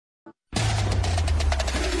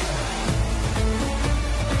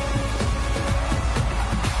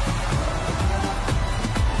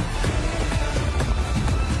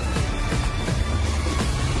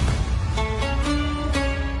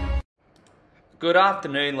Good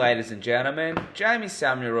afternoon, ladies and gentlemen. Jamie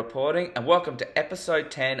Samuel reporting, and welcome to episode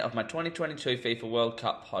 10 of my 2022 FIFA World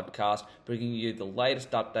Cup podcast, bringing you the latest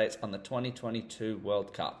updates on the 2022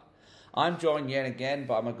 World Cup. I'm joined yet again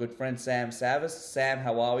by my good friend Sam Savas. Sam,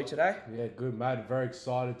 how are we today? Yeah, good, mate. Very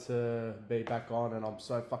excited to be back on, and I'm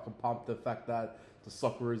so fucking pumped the fact that the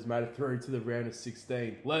Socceroos made it through to the round of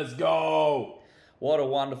 16. Let's go! What a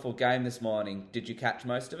wonderful game this morning. Did you catch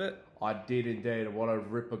most of it? I did indeed. What a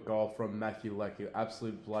ripper goal from Matthew Leckie.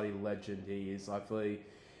 Absolute bloody legend he is. Hopefully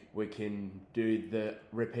we can do the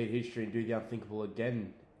repeat history and do the unthinkable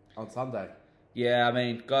again on Sunday. Yeah, I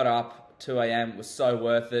mean, got up, 2 a.m, was so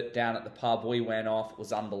worth it. Down at the pub, we went off. It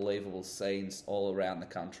was unbelievable scenes all around the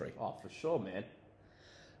country. Oh, for sure, man.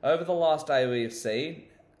 Over the last day we have seen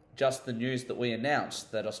just the news that we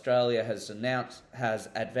announced that Australia has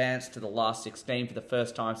advanced to the last 16 for the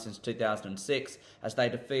first time since 2006 as they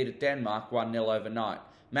defeated Denmark 1-0 overnight.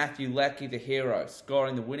 Matthew Leckie, the hero,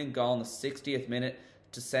 scoring the winning goal in the 60th minute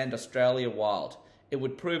to send Australia wild. It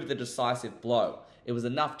would prove the decisive blow. It was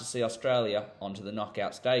enough to see Australia onto the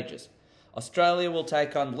knockout stages. Australia will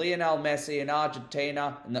take on Lionel Messi in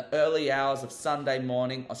Argentina in the early hours of Sunday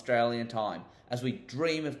morning Australian time as we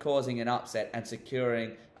dream of causing an upset and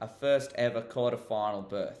securing a first ever quarter-final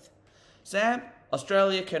berth. Sam,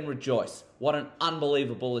 Australia can rejoice. What an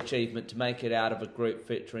unbelievable achievement to make it out of a group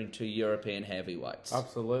featuring two European heavyweights.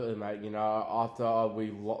 Absolutely, mate. You know, after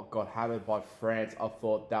we got hammered by France, I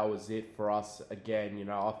thought that was it for us again. You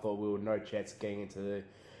know, I thought we were no chance of getting into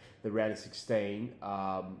the round of 16.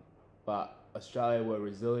 But Australia were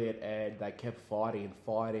resilient and they kept fighting,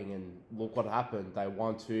 and look what happened. They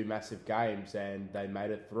won two massive games and they made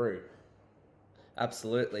it through.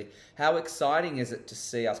 Absolutely. How exciting is it to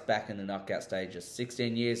see us back in the knockout stages?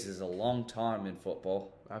 16 years is a long time in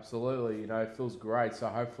football. Absolutely. You know, it feels great. So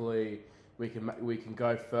hopefully we can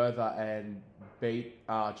go further and beat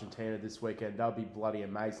Argentina this weekend. That'll be bloody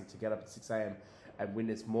amazing to get up at 6 a.m. and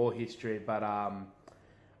witness more history. But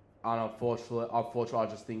unfortunately, I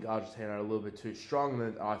just think Argentina are a little bit too strong,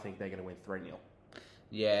 and I think they're going to win 3-0.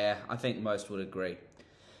 Yeah, I think most would agree.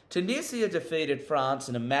 Tunisia defeated France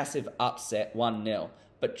in a massive upset 1-0,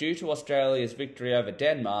 but due to Australia's victory over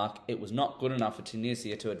Denmark, it was not good enough for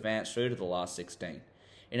Tunisia to advance through to the last 16.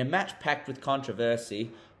 In a match packed with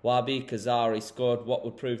controversy, Wabi Kazari scored what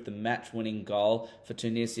would prove the match-winning goal for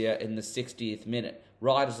Tunisia in the 60th minute.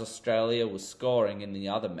 Right as Australia was scoring in the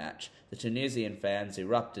other match, the Tunisian fans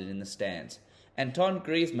erupted in the stands. Antoine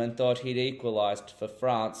Griezmann thought he'd equalised for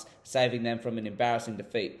France, saving them from an embarrassing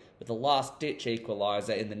defeat, with a last-ditch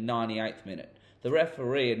equaliser in the 98th minute. The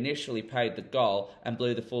referee initially paid the goal and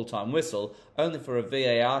blew the full-time whistle, only for a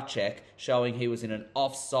VAR check showing he was in an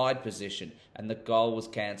offside position, and the goal was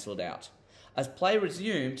cancelled out. As play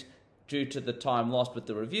resumed, due to the time lost with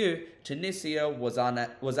the review, Tunisia was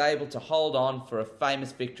able to hold on for a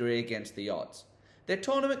famous victory against the odds. Their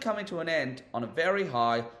tournament coming to an end on a very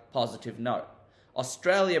high, positive note.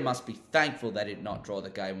 Australia must be thankful they did not draw the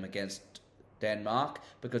game against Denmark,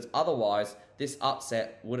 because otherwise this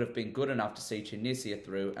upset would have been good enough to see Tunisia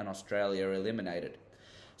through and Australia eliminated.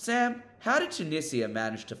 Sam, how did Tunisia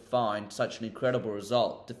manage to find such an incredible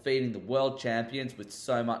result, defeating the world champions with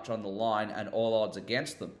so much on the line and all odds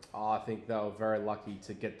against them? I think they were very lucky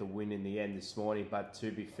to get the win in the end this morning, but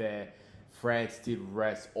to be fair, France did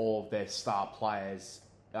rest all of their star players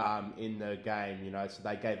in the game, you know, so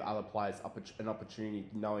they gave other players an opportunity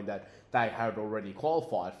knowing that they had already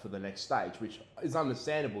qualified for the next stage, which is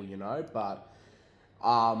understandable, you know, but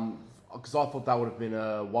because I thought that would have been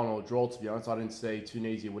a 1-1 draw, to be honest. I didn't see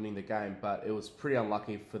Tunisia winning the game, but it was pretty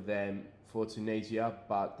unlucky for Tunisia,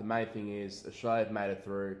 but the main thing is Australia have made it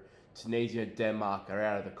through. Tunisia and Denmark are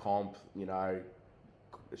out of the comp, you know.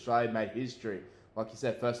 Australia made history. Like you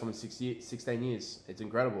said, first time in 16 years. It's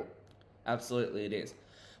incredible. Absolutely it is.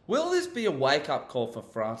 Will this be a wake-up call for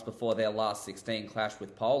France before their last 16 clash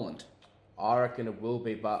with Poland? I reckon it will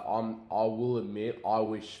be, but I will admit I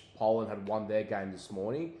wish Poland had won their game this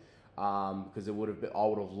morning, because I would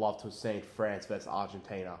have loved to have seen France versus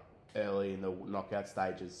Argentina early in the knockout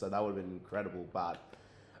stages. So that would have been incredible, but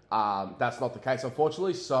that's not the case,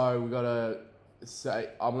 unfortunately. So I'm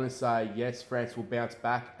going to say yes, France will bounce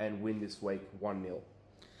back and win this week 1-0.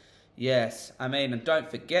 Yes, I mean, and don't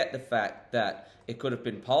forget the fact that it could have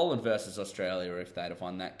been Poland versus Australia if they'd have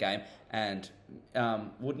won that game, and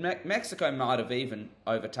Mexico might have even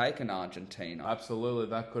overtaken Argentina. Absolutely,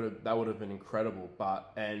 that would have been incredible.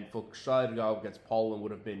 And for Australia to go against Poland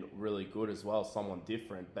would have been really good as well, someone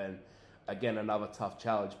different. Then again, another tough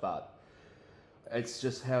challenge, but it's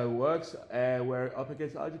just how it works. And we're up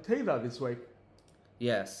against Argentina this week.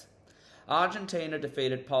 Yes. Argentina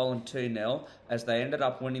defeated Poland 2-0 as they ended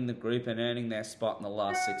up winning the group and earning their spot in the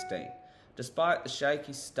last 16. Despite the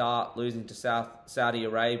shaky start, losing to Saudi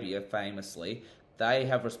Arabia famously, they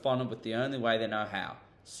have responded with the only way they know how: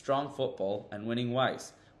 strong football and winning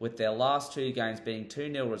ways. With their last two games being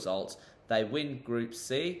 2-0 results, they win Group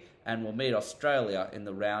C and will meet Australia in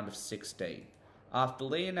the round of 16. After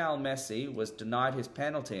Lionel Messi was denied his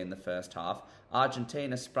penalty in the first half,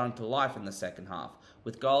 Argentina sprung to life in the second half,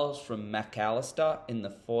 with goals from McAllister in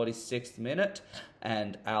the 46th minute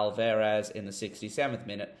and Alvarez in the 67th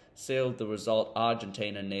minute sealed the result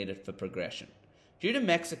Argentina needed for progression. Due to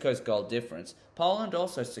Mexico's goal difference, Poland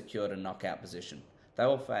also secured a knockout position. They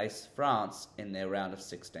will face France in their round of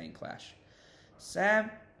 16 clash.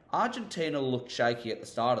 Sam, Argentina looked shaky at the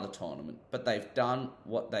start of the tournament, but they've done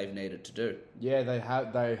what they've needed to do. Yeah, they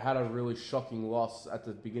had a really shocking loss at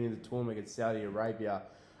the beginning of the tournament against Saudi Arabia,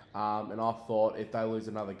 and I thought if they lose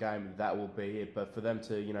another game, that will be it. But for them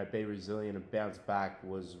to be resilient and bounce back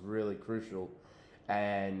was really crucial.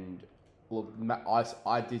 And look,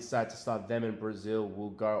 I did say at the start, them and Brazil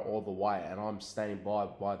will go all the way, and I'm standing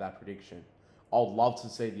by that prediction. I'd love to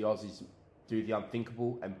see the Aussies do the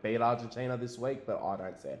unthinkable and beat Argentina this week, but I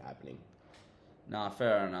don't see it happening. Nah,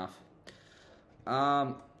 fair enough.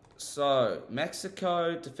 So,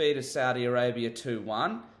 Mexico defeated Saudi Arabia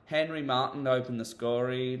 2-1. Henry Martin opened the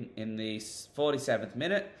scoring in the 47th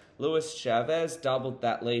minute. Luis Chavez doubled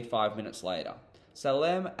that lead 5 minutes later.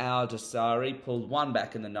 Salem Al-Jassari pulled one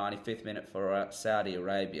back in the 95th minute for Saudi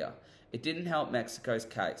Arabia. It didn't help Mexico's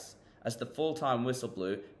case. As the full-time whistle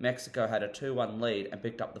blew, Mexico had a 2-1 lead and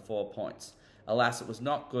picked up the 4 points. Alas, it was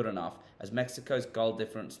not good enough, as Mexico's goal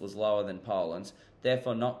difference was lower than Poland's,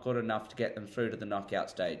 therefore not good enough to get them through to the knockout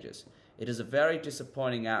stages. It is a very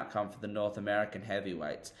disappointing outcome for the North American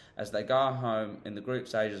heavyweights, as they go home in the group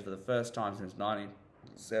stages for the first time since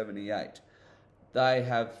 1978. They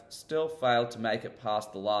have still failed to make it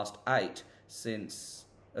past the last eight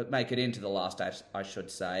make it into the last eight, I should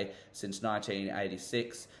say, since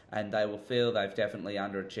 1986, and they will feel they've definitely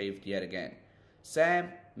underachieved yet again. Sam,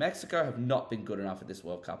 Mexico have not been good enough at this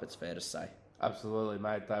World Cup, it's fair to say. Absolutely,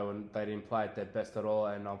 mate. They didn't play at their best at all,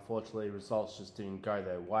 and unfortunately, results just didn't go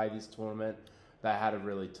their way this tournament. They had a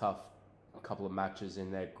really tough couple of matches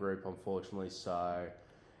in their group, unfortunately. So,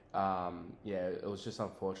 it was just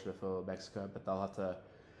unfortunate for Mexico, but they'll have to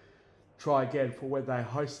try again for when they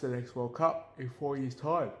host the next World Cup in 4 years'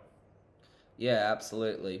 time. Yeah,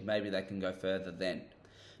 absolutely. Maybe they can go further then.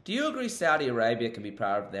 Do you agree Saudi Arabia can be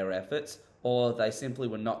proud of their efforts, or they simply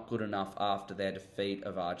were not good enough after their defeat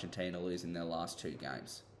of Argentina, losing their last two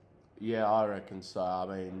games? Yeah, I reckon so. I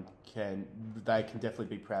mean, they can definitely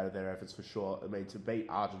be proud of their efforts for sure. I mean, to beat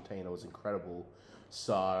Argentina was incredible.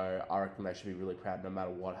 So I reckon they should be really proud no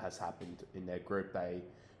matter what has happened in their group.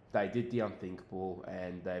 They did the unthinkable,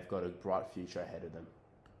 and they've got a bright future ahead of them.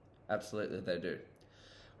 Absolutely, they do.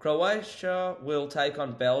 Croatia will take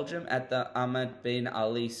on Belgium at the Ahmed bin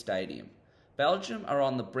Ali Stadium. Belgium are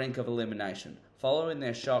on the brink of elimination, following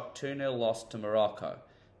their shock 2-0 loss to Morocco.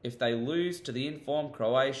 If they lose to the informed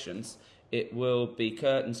Croatians, it will be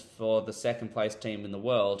curtains for the second-place team in the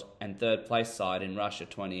world and third-place side in Russia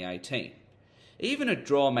 2018. Even a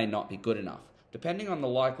draw may not be good enough, depending on the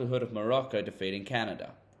likelihood of Morocco defeating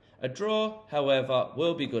Canada. A draw, however,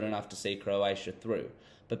 will be good enough to see Croatia through,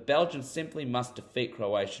 but Belgium simply must defeat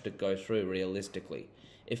Croatia to go through realistically.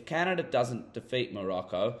 If Canada doesn't defeat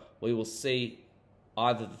Morocco, we will see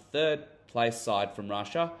either the third-place side from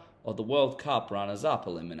Russia or the World Cup runners-up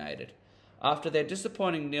eliminated. After their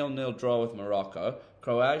disappointing 0-0 draw with Morocco,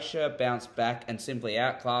 Croatia bounced back and simply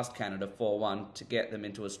outclassed Canada 4-1 to get them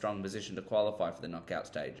into a strong position to qualify for the knockout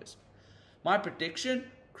stages. My prediction?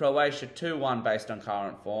 Croatia 2-1 based on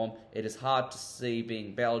current form. It is hard to see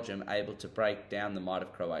being Belgium able to break down the might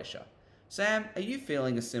of Croatia. Sam, are you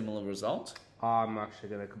feeling a similar result? I'm actually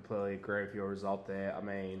going to completely agree with your result there. I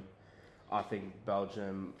mean, I think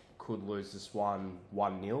Belgium could lose this one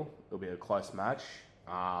 1-0. It'll be a close match.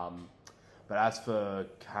 But as for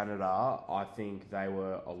Canada, I think they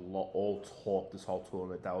were all talk this whole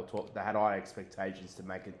tournament. They had high expectations to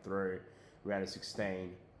make it through round of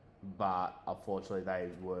 16, but unfortunately they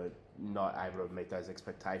were not able to meet those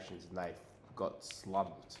expectations, and they got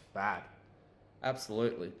slumped bad.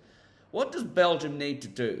 Absolutely. What does Belgium need to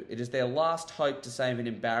do? It is their last hope to save an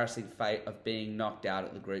embarrassing fate of being knocked out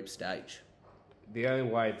at the group stage. The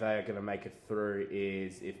only way they are going to make it through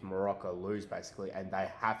is if Morocco lose, basically, and they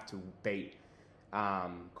have to beat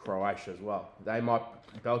Croatia as well.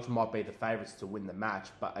 Belgium might be the favourites to win the match,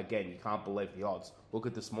 but again, you can't believe the odds. Look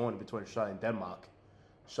at this morning between Australia and Denmark.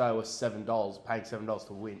 Australia was $7, paying $7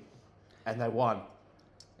 to win, and they won.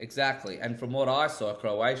 Exactly, and from what I saw,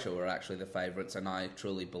 Croatia were actually the favourites, and I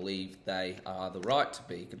truly believe they are the right to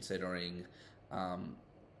be, considering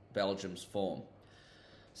Belgium's form.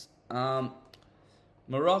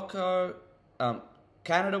 Morocco,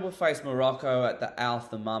 Canada will face Morocco at the Al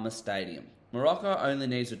Thamama Stadium. Morocco only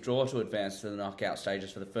needs a draw to advance to the knockout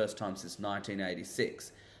stages for the first time since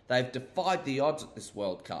 1986. They've defied the odds at this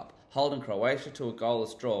World Cup, holding Croatia to a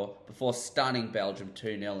goalless draw before stunning Belgium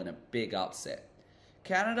 2-0 in a big upset.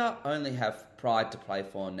 Canada only have pride to play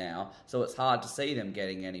for now, so it's hard to see them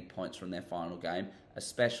getting any points from their final game,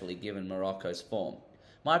 especially given Morocco's form.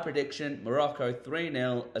 My prediction, Morocco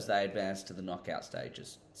 3-0 as they advance to the knockout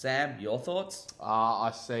stages. Sam, your thoughts?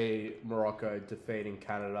 I see Morocco defeating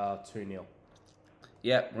Canada 2-0.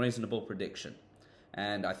 Yep, reasonable prediction.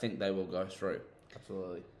 And I think they will go through.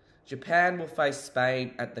 Absolutely. Japan will face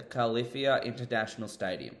Spain at the Califia International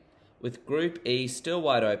Stadium. With Group E still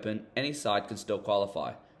wide open, any side can still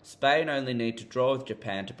qualify. Spain only need to draw with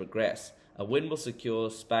Japan to progress. A win will secure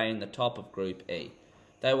Spain the top of Group E.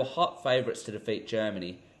 They were hot favourites to defeat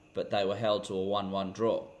Germany, but they were held to a 1-1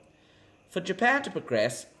 draw. For Japan to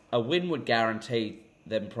progress, a win would guarantee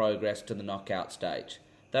them progress to the knockout stage.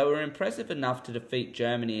 They were impressive enough to defeat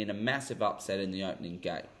Germany in a massive upset in the opening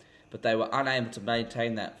game, but they were unable to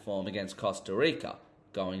maintain that form against Costa Rica,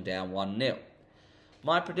 going down 1-0.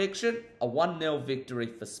 My prediction, a 1-0 victory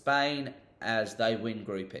for Spain as they win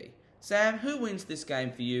Group E. Sam, who wins this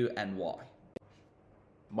game for you and why?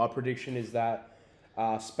 My prediction is that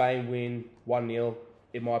Spain win 1-0,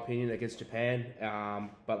 in my opinion, against Japan.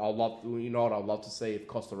 But I'd love to see if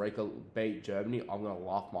Costa Rica beat Germany. I'm going to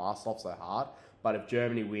laugh my ass off so hard. But if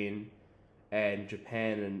Germany win and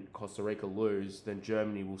Japan and Costa Rica lose, then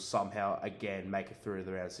Germany will somehow, again, make it through to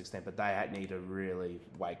the round of 16. But they need to really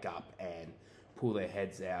wake up and pull their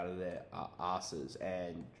heads out of their asses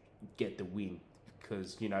and get the win.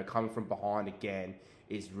 Because, coming from behind again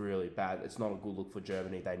is really bad. It's not a good look for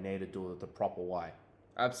Germany. They need to do it the proper way.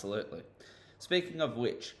 Absolutely. Speaking of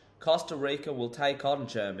which, Costa Rica will take on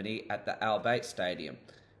Germany at the Al Bayt Stadium.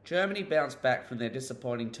 Germany bounced back from their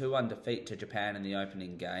disappointing 2-1 defeat to Japan in the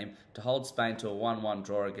opening game to hold Spain to a 1-1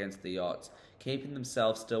 draw against the odds, keeping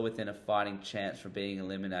themselves still within a fighting chance for being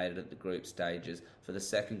eliminated at the group stages for the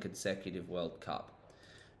second consecutive World Cup.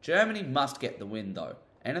 Germany must get the win though.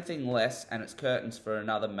 Anything less and it's curtains for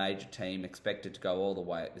another major team expected to go all the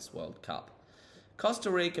way at this World Cup.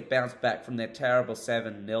 Costa Rica bounced back from their terrible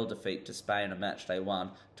 7-0 defeat to Spain on matchday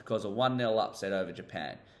 1 to cause a 1-0 upset over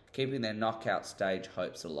Japan, keeping their knockout stage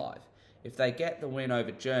hopes alive. If they get the win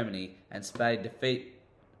over Germany and Spain defeat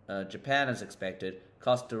Japan as expected,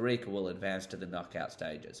 Costa Rica will advance to the knockout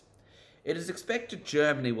stages. It is expected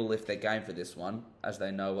Germany will lift their game for this one, as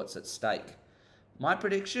they know what's at stake. My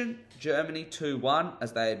prediction, Germany 2-1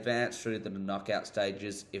 as they advance through the knockout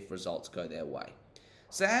stages if results go their way.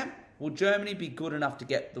 Sam, will Germany be good enough to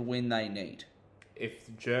get the win they need?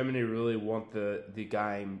 If Germany really want the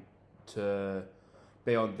game to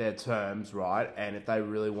be on their terms, right, and if they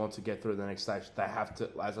really want to get through the next stage, they have to,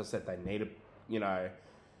 as I said, they need to,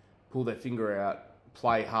 pull their finger out,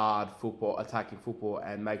 play hard football, attacking football,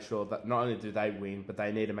 and make sure that not only do they win, but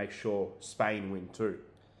they need to make sure Spain win too.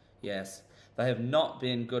 Yes, they have not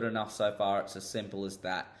been good enough so far, it's as simple as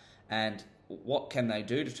that. And what can they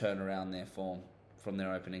do to turn around their form from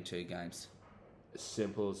their opening 2 games? As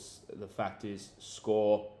simple as the fact is,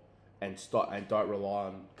 score and don't rely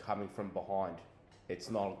on coming from behind.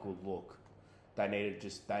 It's not a good look. They need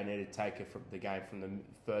to take it from the game from the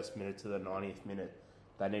first minute to the 90th minute.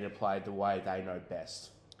 They need to play the way they know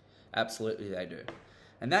best. Absolutely they do.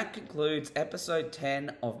 And that concludes episode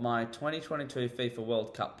 10 of my 2022 FIFA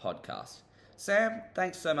World Cup podcast. Sam,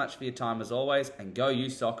 thanks so much for your time as always, and go you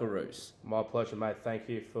Socceroos. My pleasure, mate. Thank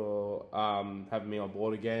you for having me on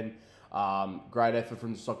board again. Great effort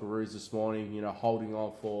from the Socceroos this morning, holding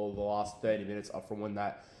on for the last 30 minutes from when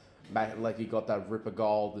that Matt Leckie got that ripper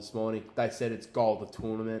goal this morning. They said it's goal of the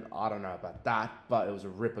tournament. I don't know about that, but it was a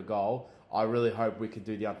ripper goal. I really hope we can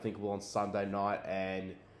do the unthinkable on Sunday night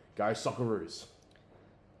and go Socceroos.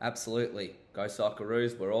 Absolutely. Go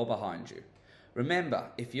Socceroos, we're all behind you. Remember,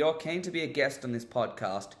 if you're keen to be a guest on this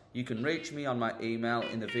podcast, you can reach me on my email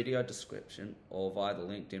in the video description or via the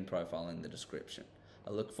LinkedIn profile in the description.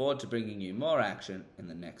 I look forward to bringing you more action in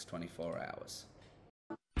the next 24 hours.